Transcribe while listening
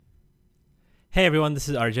Hey everyone, this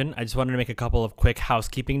is Arjun. I just wanted to make a couple of quick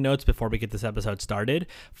housekeeping notes before we get this episode started.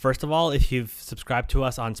 First of all, if you've subscribed to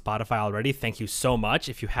us on Spotify already, thank you so much.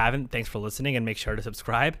 If you haven't, thanks for listening and make sure to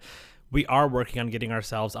subscribe. We are working on getting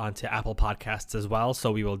ourselves onto Apple Podcasts as well,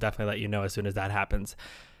 so we will definitely let you know as soon as that happens.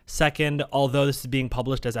 Second, although this is being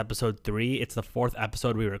published as episode 3, it's the 4th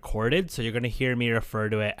episode we recorded, so you're going to hear me refer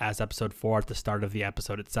to it as episode 4 at the start of the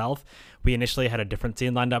episode itself. We initially had a different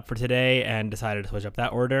scene lined up for today and decided to switch up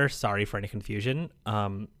that order. Sorry for any confusion.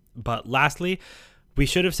 But lastly, we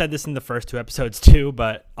should have said this in the first 2 episodes too,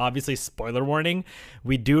 but obviously spoiler warning,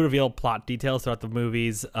 we do reveal plot details throughout the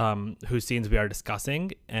movies whose scenes we are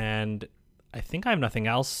discussing, and I think I have nothing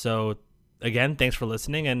else. So again, thanks for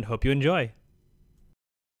listening and hope you enjoy.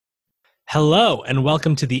 Hello, and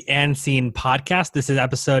welcome to the Unseen Podcast. This is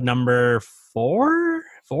episode number 4?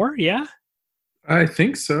 4, yeah? I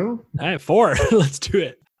think so. All right, 4. Let's do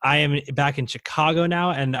it. I am back in Chicago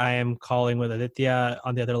now, and I am calling with Aditya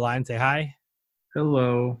on the other line. Say hi.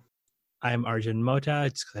 Hello. I'm Arjun Mota,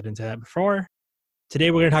 just because I didn't say that before.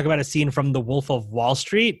 Today, we're going to talk about a scene from The Wolf of Wall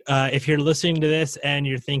Street. If you're listening to this and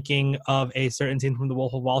you're thinking of a certain scene from The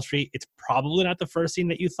Wolf of Wall Street, it's probably not the first scene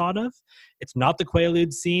that you thought of. It's not the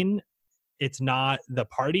Quaalude scene. It's not the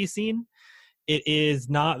party scene. It is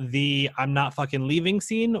not the I'm not fucking leaving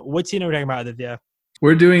scene. What scene are we talking about, Aditya?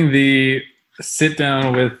 We're doing the sit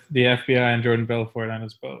down with the FBI and Jordan Belfort on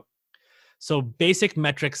his boat. So basic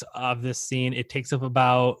metrics of this scene, it takes up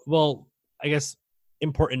about, well, I guess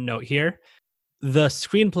important note here. The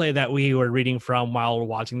screenplay that we were reading from while we're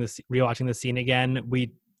rewatching the scene again,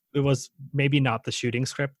 it was maybe not the shooting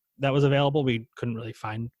script that was available. We couldn't really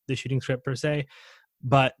find the shooting script per se.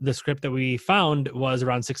 But the script that we found was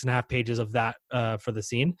around 6.5 pages of that for the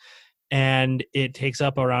scene. And it takes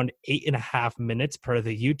up around 8.5 minutes per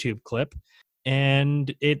the YouTube clip.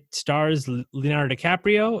 And it stars Leonardo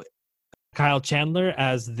DiCaprio, Kyle Chandler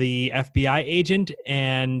as the FBI agent,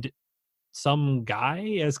 and some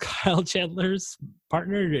guy as Kyle Chandler's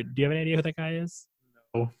partner. Do you have any idea who that guy is?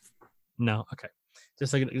 No? Okay.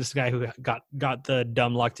 Just a guy who got the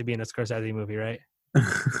dumb luck to be in a Scorsese movie, right?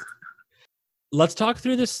 Let's talk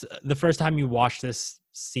through this. The first time you watched this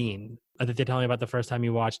scene, I think they tell me about the first time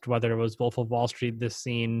you watched, whether it was Wolf of Wall Street, this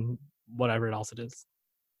scene, whatever else it is.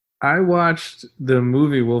 I watched the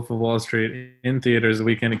movie Wolf of Wall Street in theaters the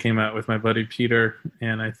weekend it came out with my buddy Peter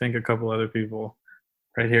and I think a couple other people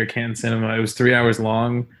right here at Canton Cinema. It was 3 hours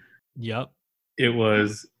long. Yep. It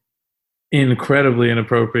was incredibly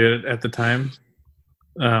inappropriate at the time.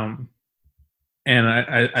 And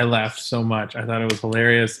I laughed so much. I thought it was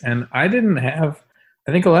hilarious. And I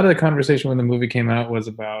think a lot of the conversation when the movie came out was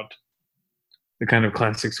about the kind of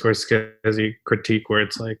classic Scorsese critique where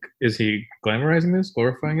it's like, is he glamorizing this,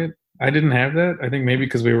 glorifying it? I didn't have that. I think maybe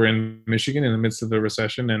because we were in Michigan in the midst of the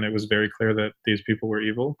recession and it was very clear that these people were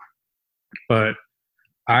evil. But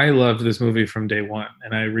I loved this movie from day one.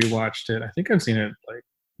 And I rewatched it. I think I've seen it like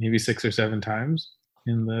maybe 6 or 7 times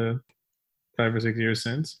in the 5 or 6 years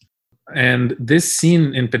since. And this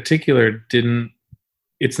scene in particular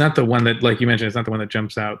it's not the one that, like you mentioned, it's not the one that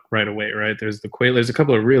jumps out right away, right? There's a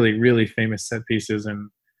couple of really, really famous set pieces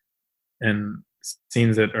and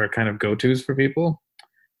scenes that are kind of go-tos for people.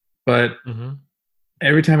 But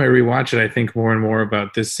every time I rewatch it, I think more and more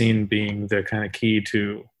about this scene being the kind of key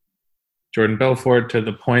to Jordan Belfort, to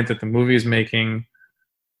the point that the movie is making.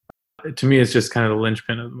 To me, it's just kind of the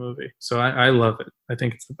linchpin of the movie. So I love it. I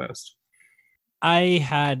think it's the best. I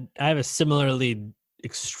have a similarly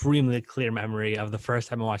extremely clear memory of the first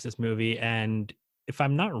time I watched this movie, and if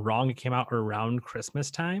I'm not wrong, it came out around Christmas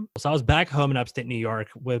time. So I was back home in upstate New York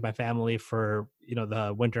with my family for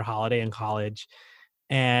the winter holiday in college,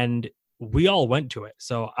 and we all went to it.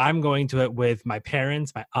 So I'm going to it with my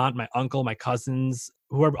parents, my aunt, my uncle, my cousins,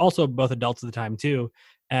 who are also both adults at the time too,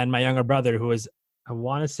 and my younger brother, who was, I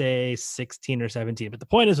want to say 16 or 17. But the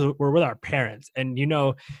point is, we're with our parents, and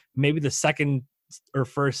maybe the second or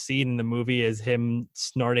first scene in the movie is him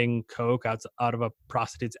snorting coke out of a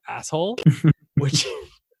prostitute's asshole, which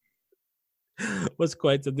was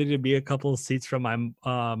quite something to be a couple of seats from my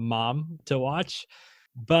mom to watch.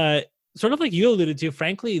 But sort of like you alluded to,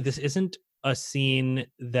 frankly, this isn't a scene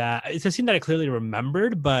it's a scene that I clearly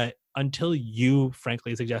remembered, but until you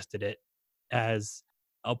frankly suggested it as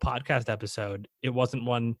a podcast episode, it wasn't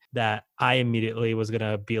one that I immediately was going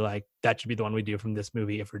to be like, that should be the one we do from this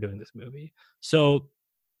movie if we're doing this movie. So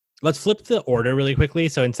let's flip the order really quickly.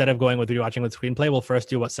 So instead of going with rewatching with screenplay, we'll first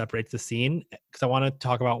do what separates the scene, because I want to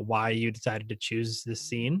talk about why you decided to choose this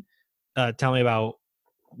scene. Tell me about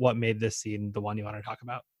what made this scene the one you want to talk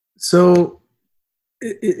about. So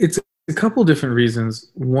it's a couple different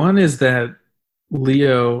reasons. One is that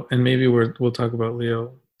Leo, and maybe we'll talk about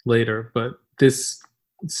Leo later, but this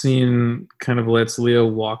scene kind of lets Leo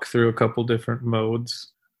walk through a couple different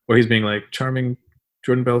modes where he's being like charming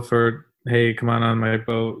Jordan Belfort, hey, come on my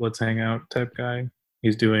boat, let's hang out type guy.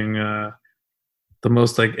 He's doing the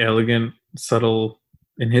most like elegant, subtle,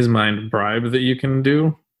 in his mind, bribe that you can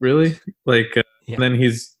do, really. Like, Yeah. then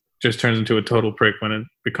he's just turns into a total prick when it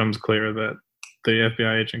becomes clear that the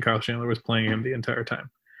FBI agent Kyle Chandler was playing him the entire time.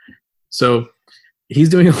 So he's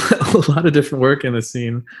doing a lot of different work in the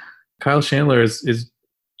scene. Kyle Chandler is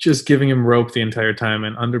just giving him rope the entire time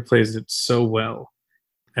and underplays it so well.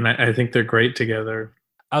 And I think they're great together.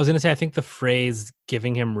 I was going to say, I think the phrase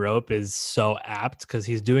giving him rope is so apt because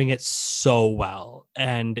he's doing it so well.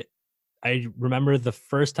 And I remember the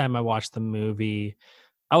first time I watched the movie,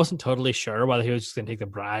 I wasn't totally sure whether he was just going to take the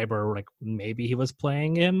bribe or like maybe he was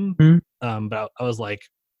playing him. But I was like,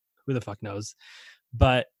 who the fuck knows?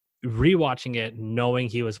 But rewatching it, knowing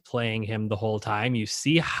he was playing him the whole time, you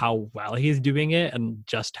see how well he's doing it and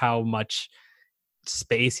just how much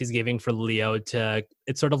space he's giving for Leo to.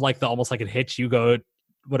 It's sort of like almost like a Hitch. You go,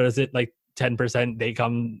 what is it, like 10%? They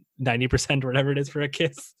come 90%, whatever it is for a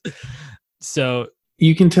kiss. So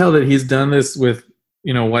you can tell that he's done this with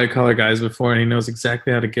white collar guys before, and he knows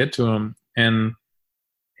exactly how to get to them. And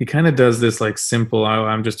he kind of does this like simple,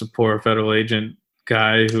 I'm just a poor federal agent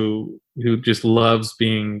guy who just loves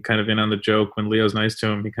being kind of in on the joke. When Leo's nice to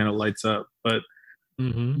him, he kind of lights up. But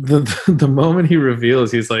the moment he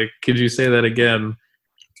reveals, he's like, could you say that again?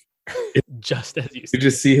 Just as you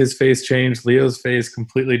just see his face change. Leo's face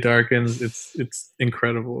completely darkens. It's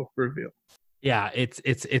incredible reveal. Yeah,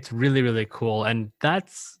 it's really, really cool. And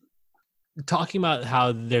that's talking about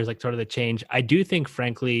how there's like sort of the change. I do think,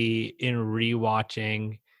 frankly, in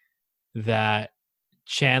rewatching, that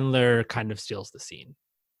Chandler kind of steals the scene.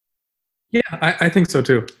 Yeah, I think so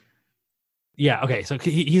too. Yeah, okay, so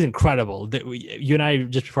he's incredible. You and I,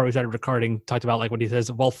 just before we started recording, talked about like when he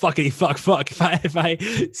says, well, fuckity fuck, if I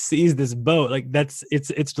seize this boat, like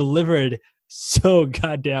it's delivered so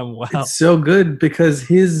goddamn well. It's so good because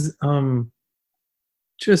his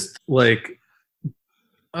just like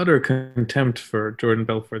utter contempt for Jordan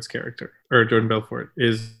Belfort's character, or Jordan Belfort,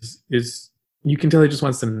 is you can tell he just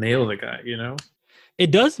wants to nail the guy,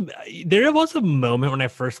 It does. There was a moment when I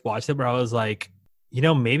first watched it where I was like,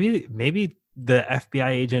 maybe the FBI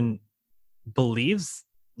agent believes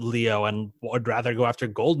Leo and would rather go after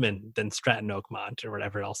Goldman than Stratton Oakmont or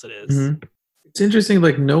whatever else it is. Mm-hmm. It's interesting.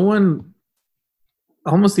 Like, no one,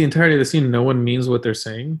 almost the entirety of the scene, no one means what they're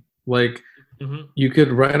saying. Like, you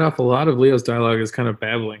could write off a lot of Leo's dialogue as kind of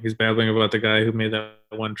babbling. He's babbling about the guy who made that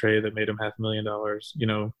one trade that made him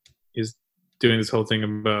 $500,000. He's doing this whole thing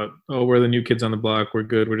about, oh, we're the new kids on the block. We're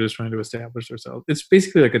good. We're just trying to establish ourselves. It's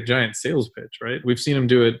basically like a giant sales pitch, right? We've seen him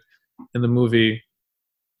do it in the movie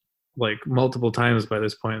like multiple times by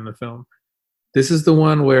this point in the film. This is the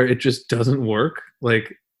one where it just doesn't work.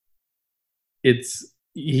 Like,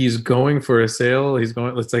 he's going for a sale.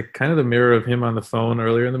 It's like kind of the mirror of him on the phone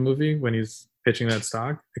earlier in the movie when he's pitching that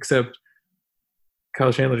stock, except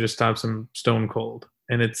Kyle Chandler just stops him stone cold.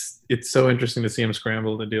 And it's so interesting to see him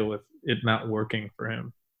scramble to deal with it not working for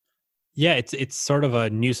him. Yeah, it's sort of a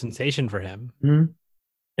new sensation for him. Mm-hmm.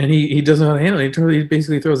 And he doesn't know how to handle it. He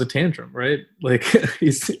basically throws a tantrum, right? Like,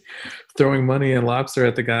 he's throwing money and lobster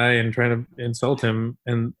at the guy and trying to insult him,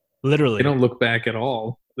 and literally they don't look back at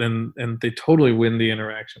all. And they totally win the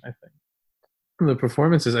interaction, I think. From the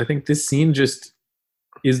performances, I think this scene just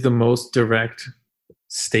is the most direct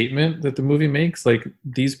statement that the movie makes. Like,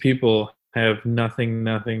 these people have nothing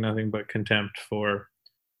but contempt for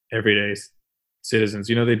everyday citizens.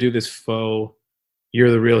 They do this faux,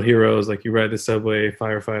 you're the real heroes, like you ride the subway,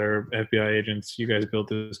 firefighter, FBI agents, you guys built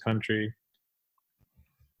this country.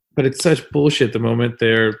 But it's such bullshit the moment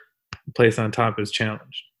their place on top is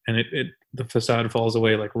challenged. And the facade falls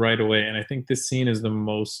away like right away. And I think this scene is the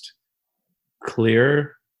most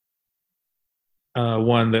clear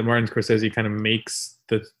one that Martin Scorsese kind of makes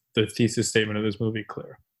the thesis statement of this movie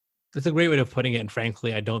clear. That's a great way of putting it. And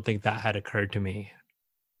frankly, I don't think that had occurred to me.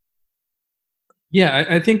 Yeah,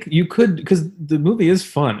 I think you could, because the movie is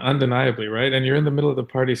fun, undeniably, right? And you're in the middle of the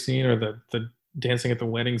party scene or the dancing at the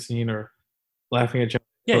wedding scene or laughing at John,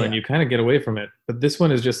 and you kind of get away from it. But this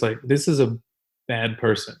one is just like, this is a bad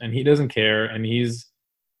person, and he doesn't care, and he's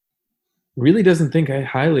really doesn't think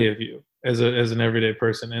highly of you as an everyday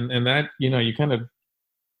person. And that, you kind of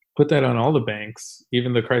put that on all the banks,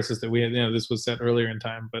 even the crisis that we had. This was set earlier in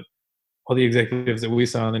time, but all the executives that we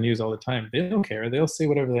saw on the news all the time, they don't care. They'll say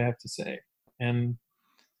whatever they have to say. And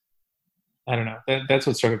I don't know. That's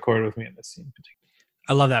what struck a chord with me in this scene in particular.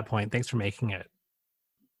 I love that point. Thanks for making it.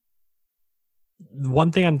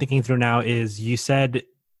 one thing I'm thinking through now is you said,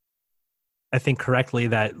 I think correctly,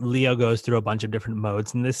 that Leo goes through a bunch of different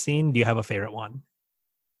modes in this scene. Do you have a favorite one?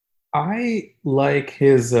 I like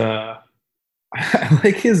his I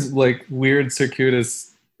like his like weird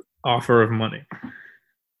circuitous offer of money.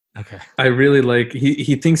 Okay. I really like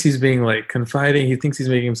he thinks he's being like confiding. He thinks he's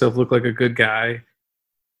making himself look like a good guy.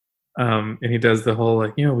 And he does the whole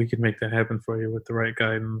like, we could make that happen for you with the right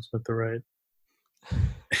guidance, with the right.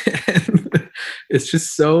 And it's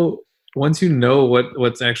just so once you know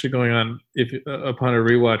what's actually going on, if upon a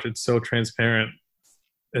rewatch, it's so transparent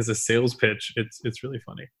as a sales pitch. It's really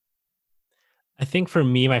funny. I think for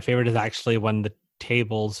me, my favorite is actually when the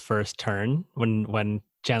tables first turn, when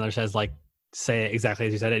Chandler says like, say it exactly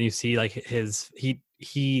as you said it, and you see like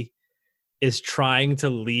he is trying to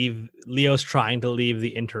leave, Leo's trying to leave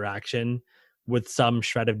the interaction with some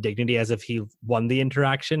shred of dignity as if he won the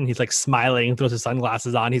interaction. He's like smiling, throws his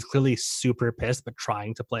sunglasses on. He's clearly super pissed, but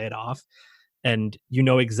trying to play it off. And you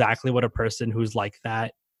know exactly what a person who's like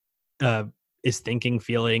that is thinking,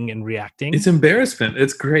 feeling, and reacting. It's embarrassment.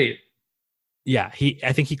 It's great. Yeah,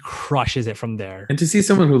 I think he crushes it from there. And to see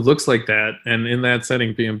someone who looks like that and in that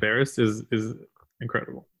setting be embarrassed is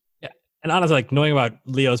incredible. Yeah. And honestly, like knowing about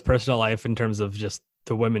Leo's personal life in terms of just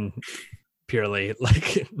the women purely,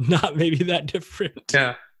 like not maybe that different.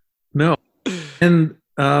 Yeah. No. And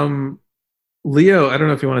Leo, I don't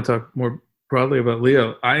know if you want to talk more broadly about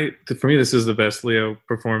Leo. For me, this is the best Leo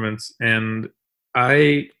performance. And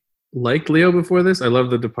I liked Leo before this. I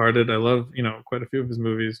love The Departed. I love, quite a few of his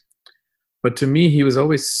movies. But to me, he was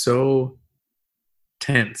always so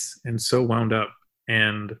tense and so wound up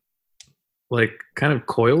and like kind of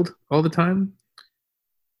coiled all the time.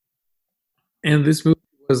 And this movie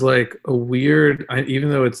was like a weird, even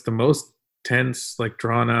though it's the most tense, like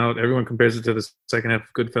drawn out, everyone compares it to the second half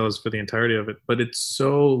of Goodfellas for the entirety of it, but it's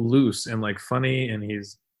so loose and like funny, and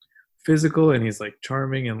he's physical and he's like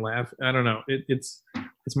charming and laugh. I don't know. It's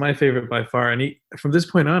my favorite by far. And he, from this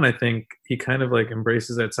point on, I think he kind of like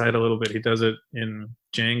embraces that side a little bit. He does it in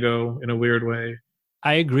Django in a weird way.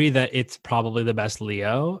 I agree that it's probably the best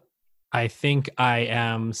Leo. I think I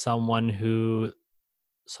am someone who,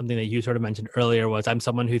 something that you sort of mentioned earlier was I'm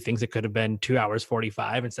someone who thinks it could have been 2 hours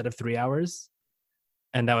 45 instead of 3 hours.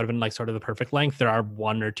 And that would have been like sort of the perfect length. There are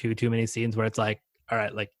one or two too many scenes where it's like, all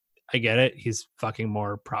right, like I get it. He's fucking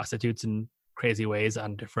more prostitutes in crazy ways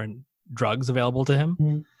on different drugs available to him.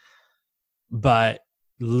 Mm-hmm. But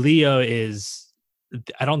Leo is,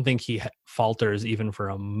 I don't think he falters even for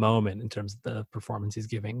a moment in terms of the performance he's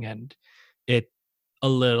giving. And it a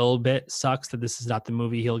little bit sucks that this is not the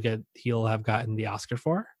movie he'll have gotten the Oscar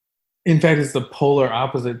for. In fact, it's the polar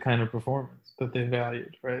opposite kind of performance that they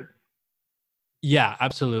valued, right? Yeah,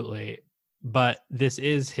 absolutely. But this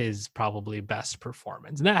is his probably best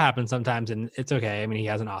performance. And that happens sometimes, and it's okay. I mean, he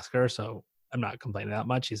has an Oscar, so I'm not complaining that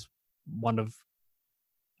much. He's one of,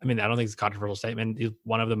 I mean, I don't think it's a controversial statement. He's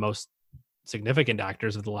one of the most significant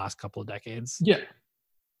actors of the last couple of decades. Yeah.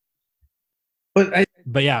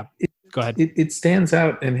 But yeah, go ahead. It stands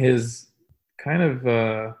out in his kind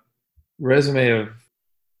of resume of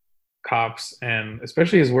cops, and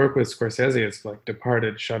especially his work with Scorsese. It's like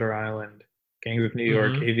Departed, Shutter Island, Gangs of New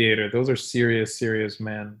York, Aviator. Those are serious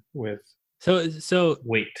men with so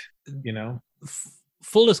weight,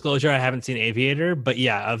 Full disclosure, I haven't seen Aviator, but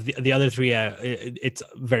yeah, of the other three, it's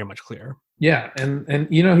very much clear. Yeah, and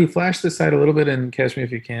he flashed this side a little bit in Catch Me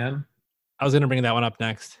If You Can. I was going to bring that one up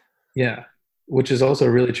next. Yeah, which is also a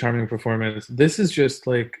really charming performance. This is just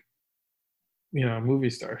like, movie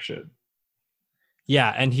star shit.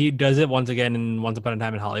 Yeah, and he does it once again in Once Upon a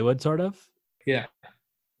Time in Hollywood, sort of. Yeah.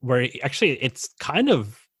 Where actually it's kind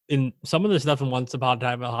of in some of the stuff in Once Upon a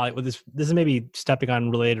Time in Hollywood. This is maybe stepping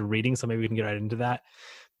on related reading, so maybe we can get right into that.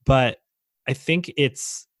 But I think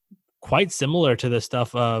it's quite similar to the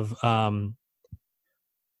stuff of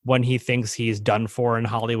when he thinks he's done for in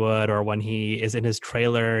Hollywood, or when he is in his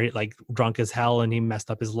trailer, like drunk as hell, and he messed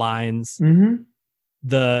up his lines. Mm-hmm.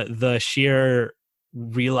 The sheer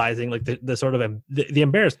realizing, like the sort of the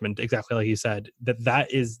embarrassment, exactly like you said,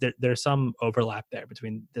 that is there's some overlap there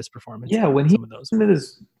between this performance. Yeah, when some of those into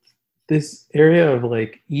this area of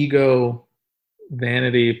like ego,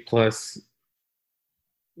 vanity, plus,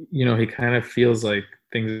 he kind of feels like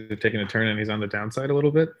things have taken a turn and he's on the downside a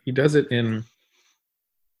little bit. He does it in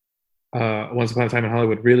Once Upon a Time in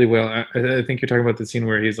Hollywood really well. I think you're talking about the scene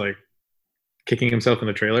where he's like kicking himself in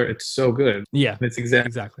the trailer. It's so good. Yeah, and it's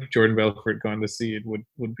exactly Jordan Belfort going to see it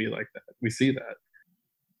would be like that. We see that.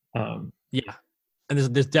 Yeah, and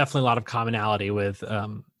there's definitely a lot of commonality with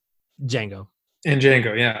Django. And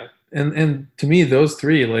Django, yeah. And to me, those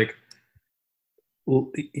three, like,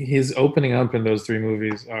 his opening up in those three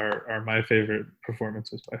movies are my favorite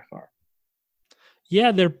performances by far.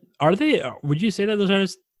 Yeah, they're are they? Would you say that those are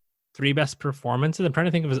his three best performances? I'm trying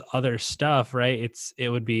to think of his other stuff. Right? It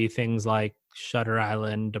would be things like Shutter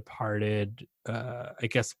Island, Departed. I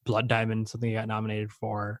guess Blood Diamond, something he got nominated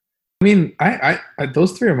for. I mean, I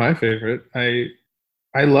those three are my favorite.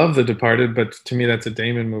 I love The Departed, but to me that's a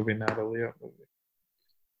Damon movie, not a Leo movie.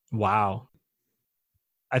 Wow.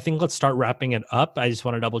 I think let's start wrapping it up. I just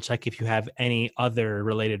want to double check if you have any other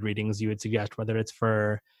related readings you would suggest, whether it's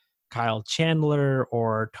for Kyle Chandler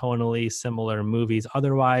or tonally similar movies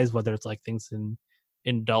otherwise, whether it's like things in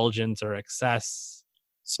indulgence or excess.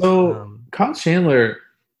 So Um, Kyle Chandler,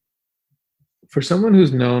 for someone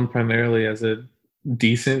who's known primarily as a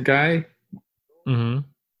decent guy, mhm.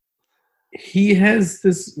 he has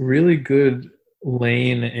this really good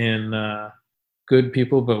lane in good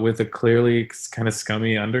people, but with a clearly kind of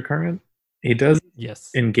scummy undercurrent. He does Yes.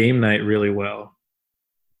 in Game Night really well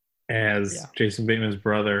Yeah. as Jason Bateman's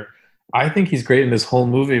brother. I think he's great in this whole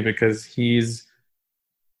movie because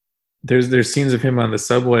there's scenes of him on the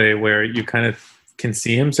subway where you kind of can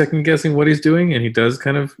see him second guessing what he's doing, and he does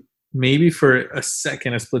kind of maybe for a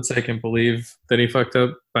second, a split second, believe that he fucked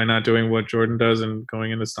up by not doing what Jordan does and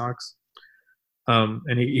going into stocks.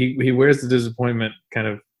 And he wears the disappointment kind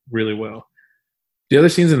of really well. The other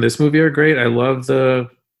scenes in this movie are great. I love the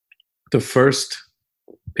first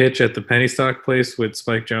pitch at the penny stock place with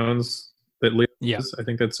Spike Jonze that Leo Yeah. does. I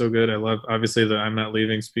think that's so good. I love obviously the "I'm not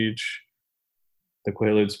leaving" speech, the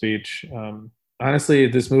Quaalude speech. Honestly,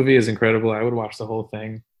 this movie is incredible. I would watch the whole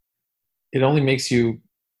thing. It only makes you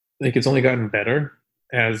like it's only gotten better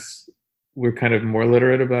as we're kind of more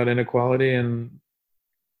literate about inequality and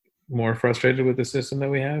more frustrated with the system that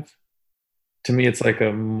we have. To me, it's like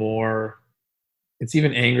it's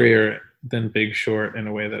even angrier than Big Short in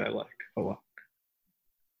a way that I like a lot.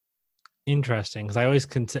 Interesting. Because I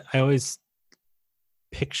always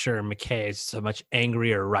picture McKay as a much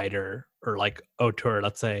angrier writer or like auteur,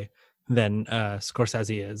 let's say, than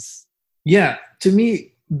Scorsese is. Yeah, to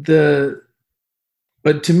me, it's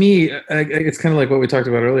kind of like what we talked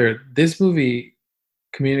about earlier. This movie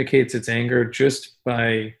communicates its anger just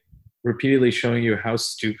by repeatedly showing you how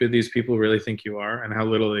stupid these people really think you are and how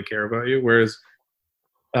little they care about you. Whereas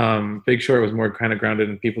Big Short was more kind of grounded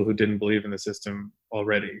in people who didn't believe in the system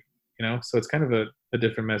already, you know? So it's kind of a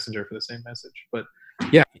different messenger for the same message. But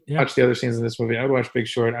yeah, Yeah. watch the other scenes in this movie. I would watch Big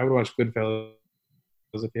Short. I would watch Goodfellas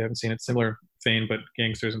if you haven't seen it. Similar vein, but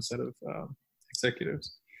gangsters instead of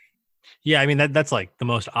executives. Yeah, I mean that's like the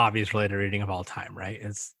most obvious related reading of all time, right?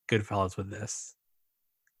 It's Goodfellas with this.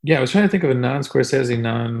 Yeah, I was trying to think of a non-Scorsese,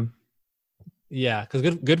 non. Yeah, because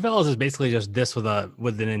Goodfellas is basically just this with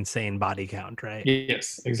an insane body count, right?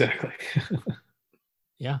 Yes, exactly.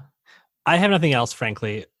 Yeah, I have nothing else,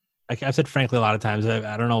 frankly. I've said frankly a lot of times.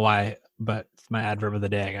 I don't know why, but it's my adverb of the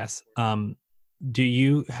day, I guess. Do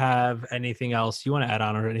you have anything else you want to add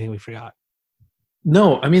on, or anything we forgot?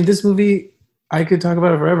 No, I mean this movie. I could talk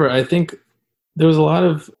about it forever. I think there was a lot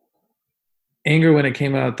of anger when it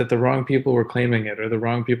came out that the wrong people were claiming it or the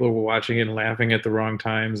wrong people were watching it and laughing at the wrong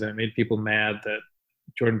times, and it made people mad that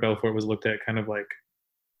Jordan Belfort was looked at kind of like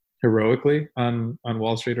heroically on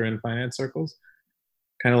Wall Street or in finance circles,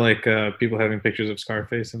 kind of like people having pictures of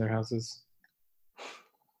Scarface in their houses.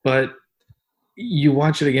 But you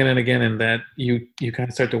watch it again and again, and that you kind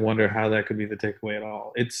of start to wonder how that could be the takeaway at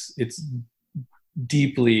all. It's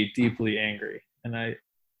deeply deeply angry, and I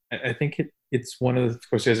think it's one of the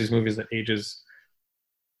Scorsese's movies that ages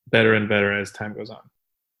better and better as time goes on.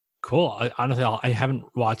 Cool. Honestly, I haven't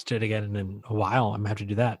watched it again in a while. I'm gonna have to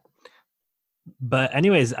do that. But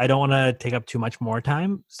anyways, I don't want to take up too much more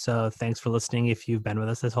time. So thanks for listening. If you've been with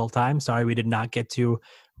us this whole time, sorry we did not get to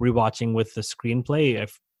rewatching with the screenplay. I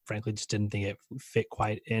frankly just didn't think it fit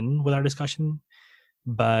quite in with our discussion.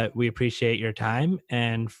 But we appreciate your time.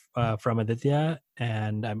 And from Aditya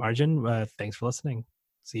and I'm Arjun. Thanks for listening.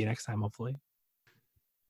 See you next time, hopefully.